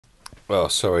Oh,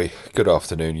 sorry. Good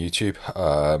afternoon, YouTube.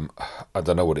 I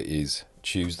don't know what it is.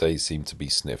 Tuesdays seem to be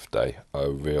sniff day.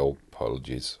 Oh, real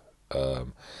apologies.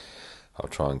 Um, I'll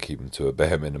try and keep them to a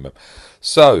bare minimum.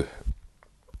 So,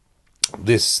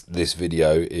 this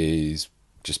video is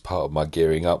just part of my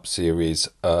gearing up series.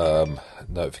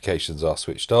 Notifications are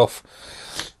switched off,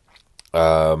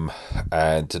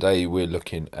 and today we're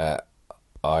looking at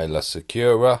Aayla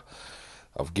Secura.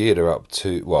 I've geared her up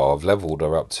to, well, I've leveled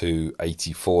her up to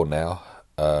 84 now.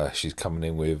 She's coming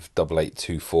in with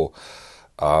 8824.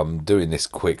 I'm doing this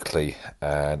quickly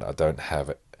and I don't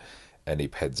have any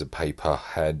pens and paper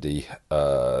handy.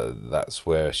 That's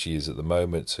where she is at the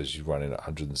moment. So she's running at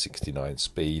 169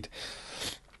 speed.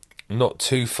 Not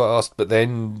too fast, but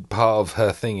then part of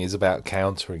her thing is about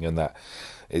countering and that.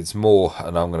 It's more,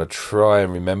 and I'm going to try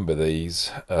and remember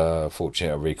these.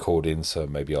 Fortunately, I'm recording, so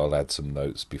maybe I'll add some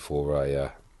notes before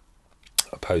I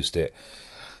post it.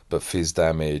 But fizz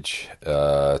damage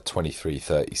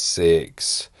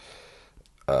 2336,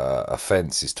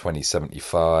 offense is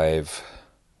 2075.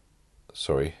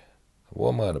 Sorry, what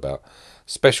am I on about?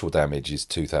 Special damage is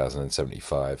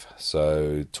 2075.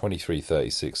 So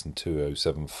 2336 and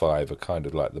 2075 are kind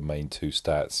of like the main two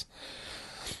stats,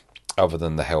 other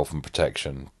than the health and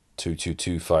protection.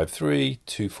 22253,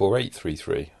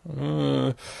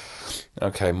 24833.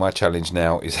 Okay, my challenge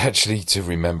now is actually to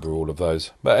remember all of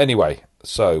those. But anyway,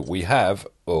 so we have,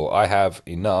 or I have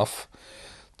enough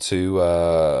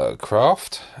to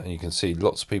craft. And you can see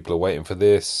lots of people are waiting for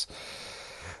this.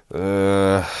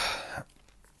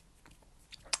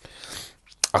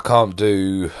 I can't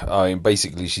do, I mean,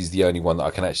 basically she's the only one that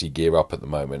I can actually gear up at the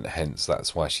moment, hence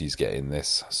that's why she's getting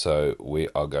this. So we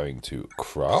are going to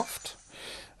craft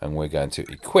and we're going to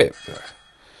equip.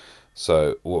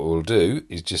 So what we'll do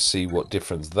is just see what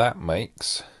difference that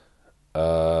makes.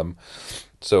 So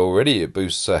already it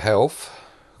boosts her health,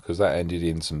 because that ended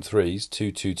in some threes,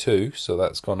 222, so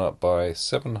that's gone up by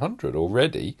 700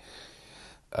 already.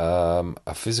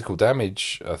 A physical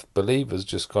damage, I believe, has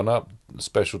just gone up.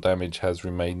 Special damage has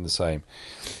remained the same.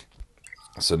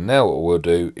 So now what we'll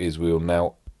do is we'll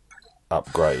now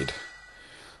upgrade.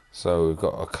 So we've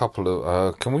got a couple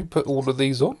of... can we put all of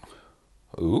these on?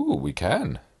 Ooh, we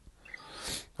can.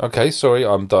 Okay, sorry,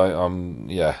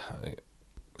 yeah.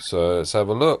 So let's have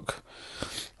a look.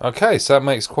 Okay, so that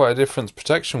makes quite a difference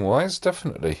protection-wise,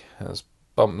 definitely. Let's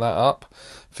bump that up.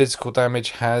 Physical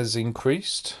damage has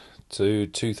increased to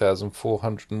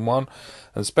 2,401,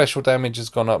 and special damage has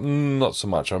gone up not so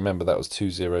much. I remember that was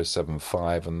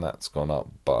 2075, and that's gone up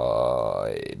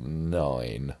by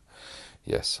 9.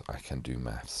 Yes, I can do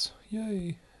maths.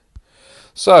 Yay.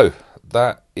 So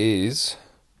that is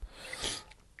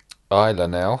Aayla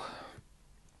now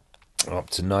up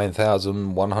to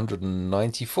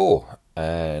 9,194,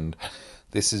 and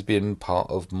this has been part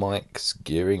of Mike's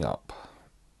gearing up.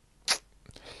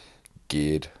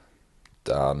 Geared,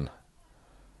 done.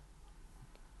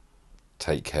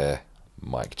 Take care.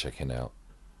 Mike checking out.